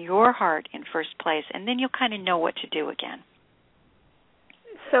in your heart in first place, and then you'll kind of know what to do again.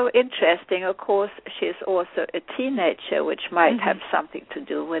 So interesting. Of course, she's also a teenager, which might have something to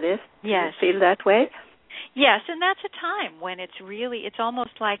do with it. Yes. Do you feel that way? Yes, and that's a time when it's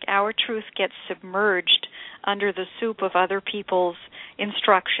almost like our truth gets submerged under the soup of other people's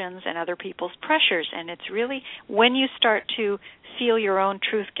instructions and other people's pressures. And it's really, when you start to feel your own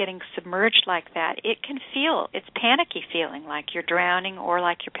truth getting submerged like that, it's panicky feeling like you're drowning or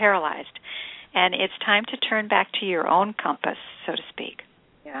like you're paralyzed. And it's time to turn back to your own compass, so to speak.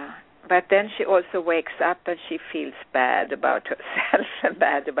 Yeah. But then she also wakes up and she feels bad about herself and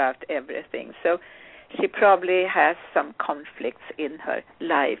bad about everything. So she probably has some conflicts in her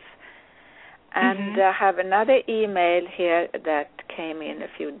life. And I have another email here that came in a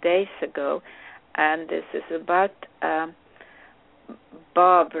few days ago, and this is about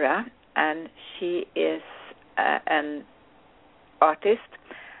Barbara, and she is an artist,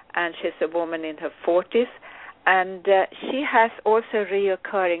 and she's a woman in her 40s, and she has also a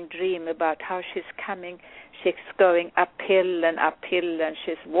reoccurring dream about how she's going uphill, and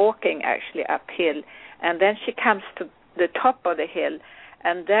she's walking actually uphill, and then she comes to the top of the hill,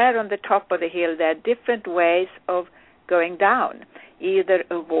 and there on the top of the hill there are different ways of going down, either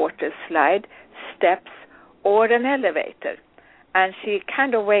a water slide, steps, or an elevator. And she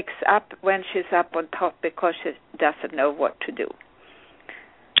kind of wakes up when she's up on top because she doesn't know what to do.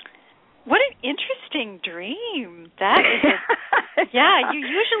 What an interesting dream. That is yeah, you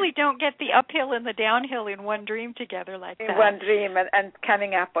usually don't get the uphill and the downhill in one dream together like that. In one dream, and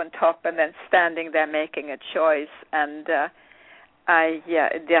coming up on top and then standing there making a choice. And I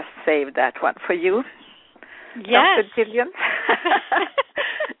just saved that one for you. Yes. Dr. Gillian.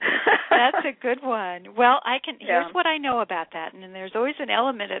 That's a good one. Well, here's what I know about that, and there's always an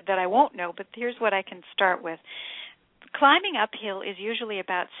element that I won't know, but here's what I can start with. Climbing uphill is usually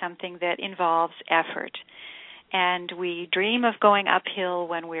about something that involves effort. And we dream of going uphill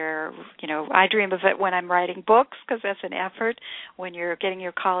when I dream of it when I'm writing books because that's an effort, when you're getting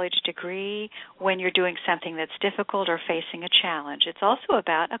your college degree, when you're doing something that's difficult or facing a challenge. It's also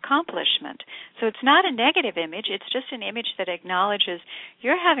about accomplishment. So it's not a negative image. It's just an image that acknowledges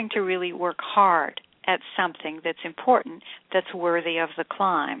you're having to really work hard at something that's important, that's worthy of the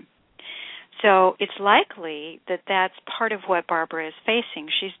climb. So it's likely that that's part of what Barbara is facing.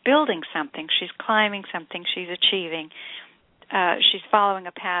 She's building something. She's climbing something. She's achieving. She's following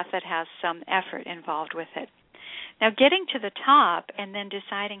a path that has some effort involved with it. Now, getting to the top and then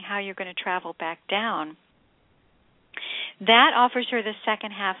deciding how you're going to travel back down, that offers her the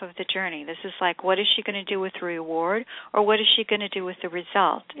second half of the journey. This is like, what is she going to do with the reward, or what is she going to do with the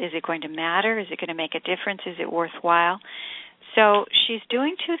result? Is it going to matter? Is it going to make a difference? Is it worthwhile? So she's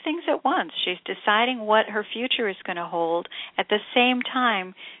doing two things at once. She's deciding what her future is going to hold. At the same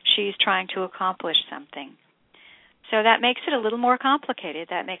time, she's trying to accomplish something. So that makes it a little more complicated.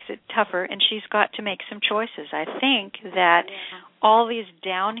 That makes it tougher, and she's got to make some choices. I think that all these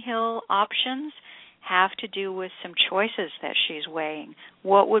downhill options have to do with some choices that she's weighing.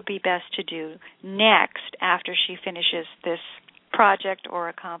 What would be best to do next after she finishes this project or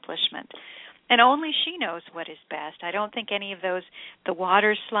accomplishment? And only she knows what is best. I don't think any of those, the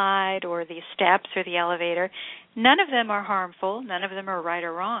water slide or the steps or the elevator, none of them are harmful. None of them are right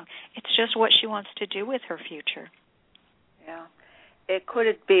or wrong. It's just what she wants to do with her future. Yeah. Could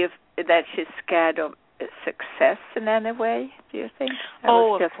it be that she's scared of success in any way, do you think?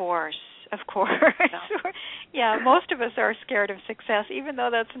 Of course. Of course. No. Yeah, most of us are scared of success, even though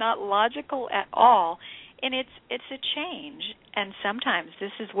that's not logical at all. And it's a change, and sometimes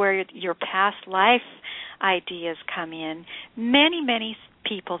this is where your past life ideas come in. Many, many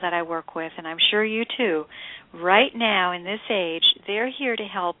people that I work with, and I'm sure you too, right now in this age, they're here to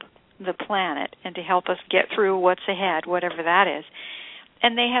help the planet and to help us get through what's ahead, whatever that is.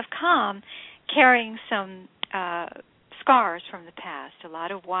 And they have come carrying some scars from the past. A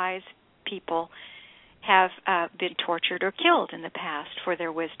lot of wise people have been tortured or killed in the past for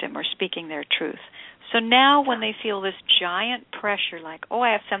their wisdom or speaking their truth. So now when they feel this giant pressure, like, oh,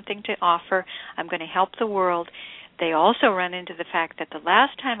 I have something to offer, I'm going to help the world, they also run into the fact that the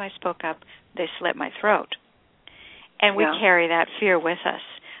last time I spoke up, they slit my throat. And we carry that fear with us.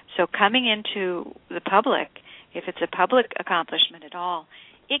 So coming into the public, if it's a public accomplishment at all,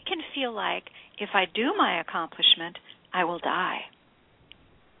 it can feel like if I do my accomplishment, I will die.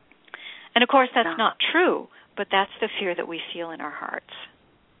 And, of course, that's not true, but that's the fear that we feel in our hearts.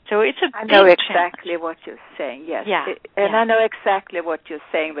 So it's a big I know exactly challenge. what you're saying, yes. Yeah. I know exactly what you're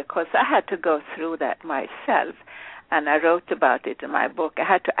saying because I had to go through that myself, and I wrote about it in my book. I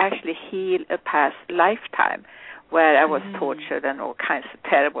had to actually heal a past lifetime where I was tortured and all kinds of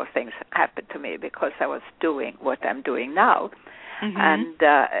terrible things happened to me because I was doing what I'm doing now. And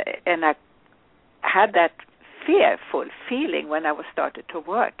I had that fearful feeling when I was started to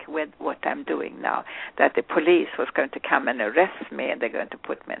work with what I'm doing now, that the police was going to come and arrest me and they're going to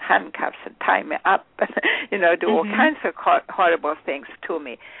put me in handcuffs and tie me up and, do all kinds of horrible things to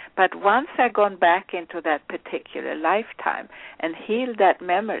me. But once I've gone back into that particular lifetime and healed that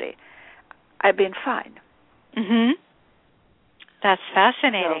memory, I've been fine. That's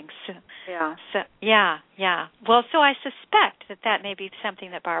fascinating. Well, so I suspect that may be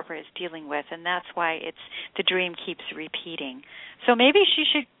something that Barbara is dealing with, and that's why the dream keeps repeating. So maybe she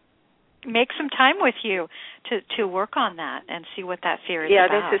should make some time with you to work on that and see what that fear is about.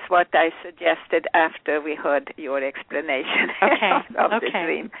 Yeah, this is what I suggested after we heard your explanation of the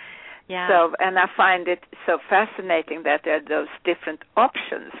dream. Yeah. So, and I find it so fascinating that there are those different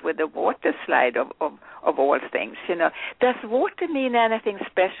options with the water slide of all things. Does water mean anything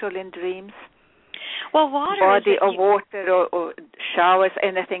special in dreams? Well, water body or water or showers,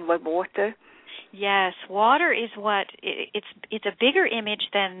 anything with water. Yes, water is it's a bigger image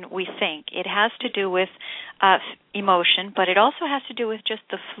than we think. It has to do with emotion, but it also has to do with just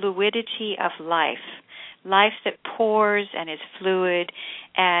the fluidity of life. Life that pours and is fluid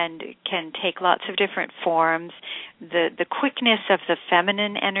and can take lots of different forms, the quickness of the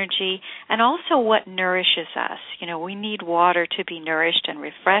feminine energy, and also what nourishes us. We need water to be nourished and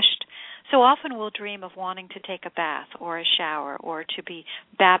refreshed. So often we'll dream of wanting to take a bath or a shower or to be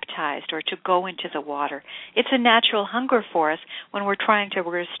baptized or to go into the water. It's a natural hunger for us when we're trying to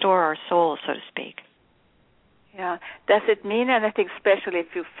restore our soul, so to speak. Yeah. Does it mean anything special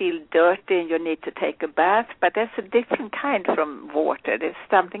if you feel dirty and you need to take a bath? But that's a different kind from water. There's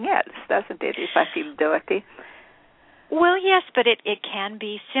something else, doesn't it, if I feel dirty? Well, yes, but it can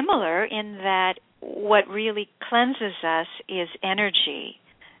be similar in that what really cleanses us is energy.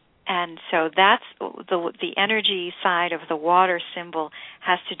 And so that's the energy side of the water symbol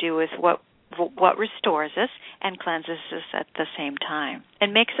has to do with what restores us and cleanses us at the same time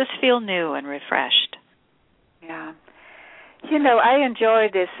and makes us feel new and refreshed. Yeah. I enjoy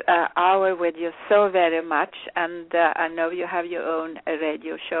this hour with you so very much, and I know you have your own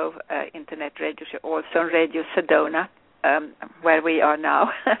radio show, internet radio show, also on Radio Sedona, where we are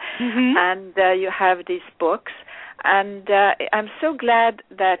now, and you have these books, and I'm so glad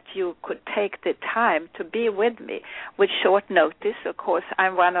that you could take the time to be with me with short notice. Of course,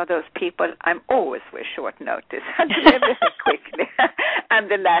 I'm one of those people, I'm always with short notice. I do everything quickly and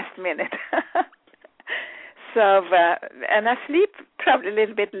the last minute. So, and I sleep probably a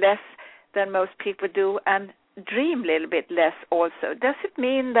little bit less than most people do and dream a little bit less also. Does it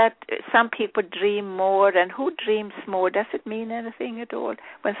mean that some people dream more, and who dreams more? Does it mean anything at all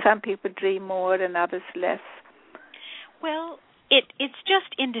when some people dream more and others less? Well, it's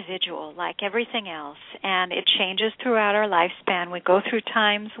just individual, like everything else, and it changes throughout our lifespan. We go through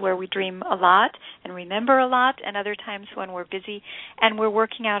times where we dream a lot and remember a lot, and other times when we're busy and we're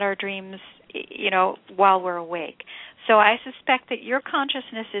working out our dreams, while we're awake. So I suspect that your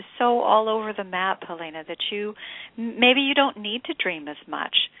consciousness is so all over the map, Helena, that maybe you don't need to dream as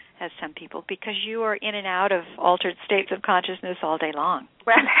much as some people because you are in and out of altered states of consciousness all day long.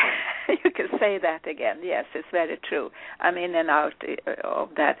 Well, you can say that again. Yes, it's very true. I'm in and out of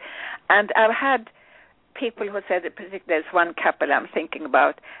that. And I've had people who said, particularly there's one couple I'm thinking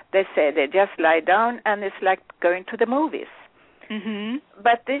about, they say they just lie down and it's like going to the movies.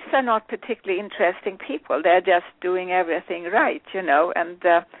 But these are not particularly interesting people. They're just doing everything right, and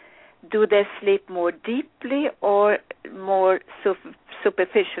do they sleep more deeply or more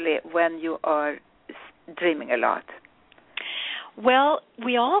superficially when you are dreaming a lot? Well,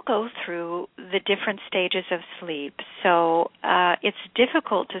 we all go through the different stages of sleep, so it's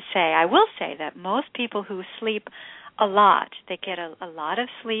difficult to say. I will say that most people who sleep a lot, they get a lot of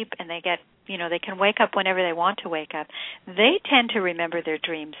sleep, and they get, they can wake up whenever they want to wake up. They tend to remember their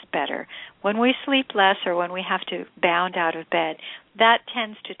dreams better. When we sleep less or when we have to bound out of bed, that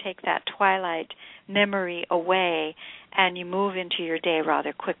tends to take that twilight memory away, and you move into your day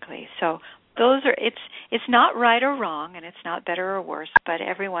rather quickly. So those are, it's not right or wrong, and it's not better or worse, but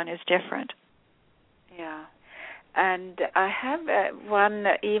everyone is different. Yeah. And I have one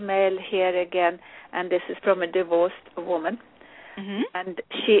email here again, and this is from a divorced woman. Mm-hmm. And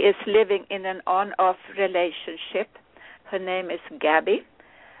she is living in an on-off relationship. Her name is Gabby,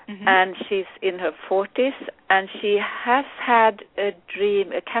 mm-hmm. and she's in her 40s, and she has had a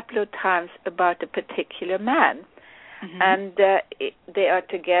dream a couple of times about a particular man. Mm-hmm. And they are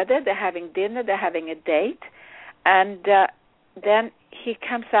together, they're having dinner, they're having a date, and then he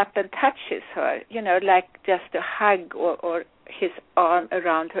comes up and touches her, like just a hug or his arm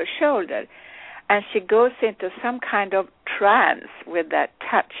around her shoulder. And she goes into some kind of trance with that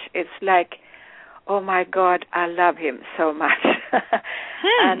touch. It's like, oh my God, I love him so much.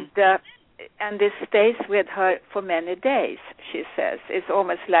 And this stays with her for many days, she says. It's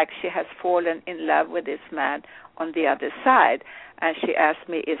almost like she has fallen in love with this man on the other side. And she asked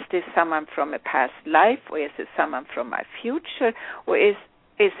me, is this someone from a past life, or is it someone from my future, or is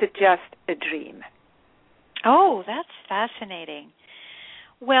it just a dream? Oh, that's fascinating.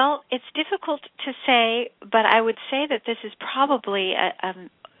 Well, it's difficult to say, but I would say that this is probably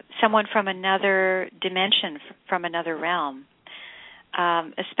someone from another dimension, from another realm.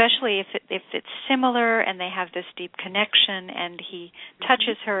 Especially if it's similar and they have this deep connection, and he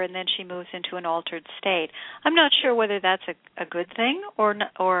touches her and then she moves into an altered state. I'm not sure whether that's a good thing or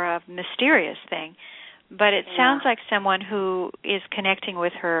a mysterious thing, but it sounds like someone who is connecting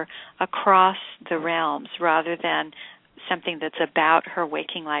with her across the realms rather than something that's about her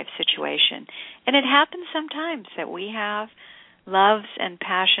waking life situation. And it happens sometimes that we have loves and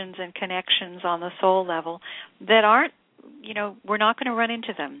passions and connections on the soul level that aren't, we're not going to run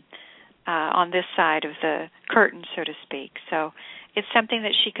into them on this side of the curtain, so to speak. So it's something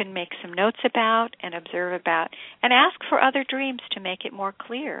that she can make some notes about and observe about, and ask for other dreams to make it more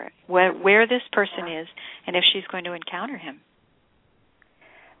clear where this person is and if she's going to encounter him.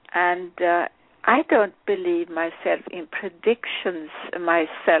 And I don't believe myself in predictions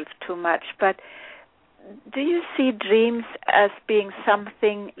myself too much, but do you see dreams as being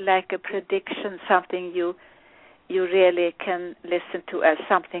something like a prediction, something you really can listen to as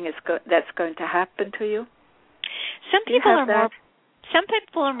something that's going to happen to you? Some people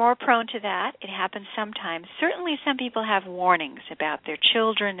are more prone to that. It happens sometimes. Certainly some people have warnings about their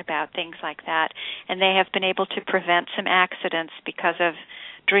children, about things like that, and they have been able to prevent some accidents because of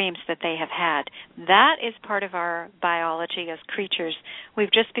dreams that they have had. That is part of our biology as creatures.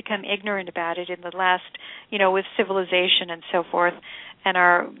 We've just become ignorant about it in the last, with civilization and so forth, and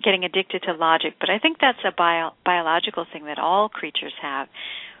are getting addicted to logic. But I think that's a biological thing that all creatures have.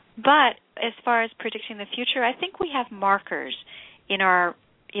 But as far as predicting the future, I think we have markers in our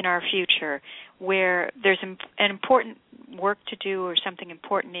future where there's an important work to do or something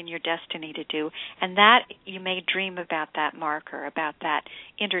important in your destiny to do, and that you may dream about that marker, about that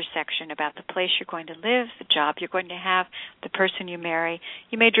intersection, about the place you're going to live, the job you're going to have, the person you marry.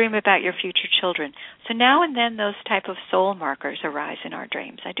 You may dream about your future children. So now and then those type of soul markers arise in our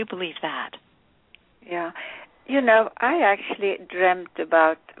dreams. I do believe that. Yeah. I actually dreamt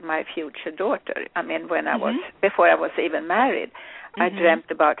about my future daughter. I mean, before I was even married, I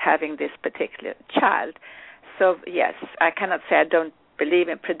dreamt about having this particular child. So, yes, I cannot say I don't believe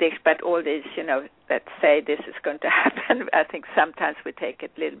in prediction, but all these, that say this is going to happen, I think sometimes we take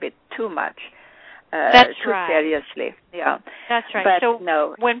it a little bit too much. Seriously. Yeah. That's right. But so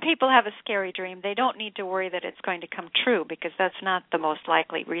no. When people have a scary dream, they don't need to worry that it's going to come true, because that's not the most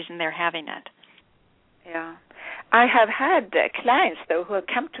likely reason they're having it. Yeah. I have had clients, though, who have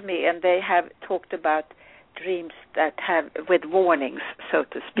come to me and they have talked about dreams that have, with warnings, so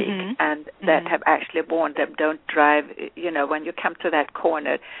to speak, and that have actually warned them, don't drive, when you come to that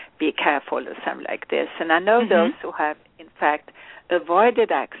corner, be careful or something like this. And I know those who have, in fact,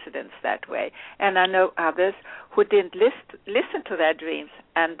 avoided accidents that way. And I know others who didn't listen to their dreams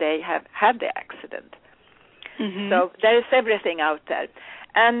and they have had the accident. So there is everything out there.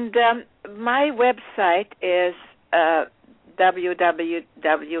 And my website is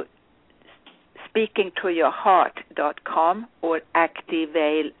www.speakingtoyourheart.com or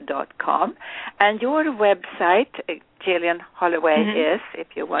activale.com. And your website, Gillian Holloway, is,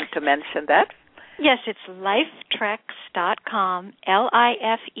 if you want to mention that. Yes, it's lifetreks.com,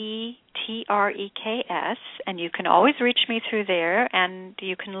 LIFETREKS, and you can always reach me through there, and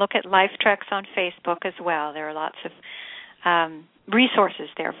you can look at Life Treks on Facebook as well. There are lots of resources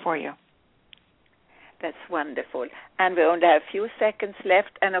there for you. That's wonderful. And we only have a few seconds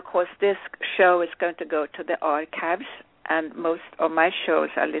left, and of course this show is going to go to the archives, and most of my shows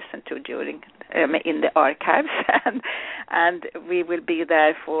are listened to during in the archives, and we will be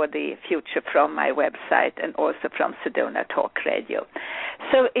there for the future from my website and also from Sedona Talk Radio.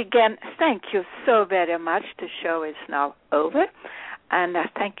 So again, thank you so very much. The show is now over, and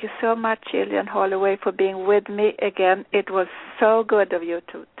thank you so much, Gillian Holloway, for being with me again. It was so good of you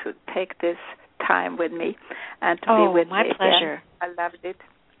to take this time with me and to be with me again. My pleasure. I loved it.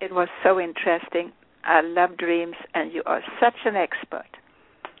 It was so interesting. I love dreams, and you are such an expert.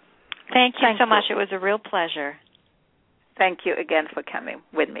 Thank you so much. It was a real pleasure. Thank you again for coming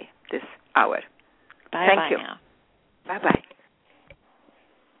with me this hour. Bye-bye. Thank you. Now. Bye-bye.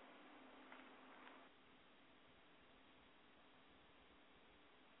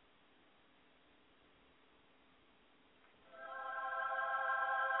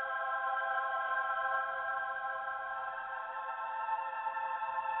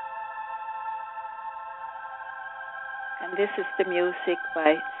 And this is the music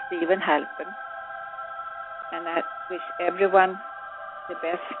by Stephen Halpern. And I wish everyone the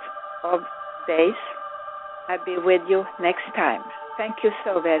best of days. I'll be with you next time. Thank you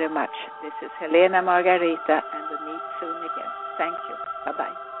so very much. This is Helena Margareta, and we'll meet soon again. Thank you.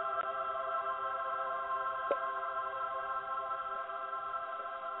 Bye-bye.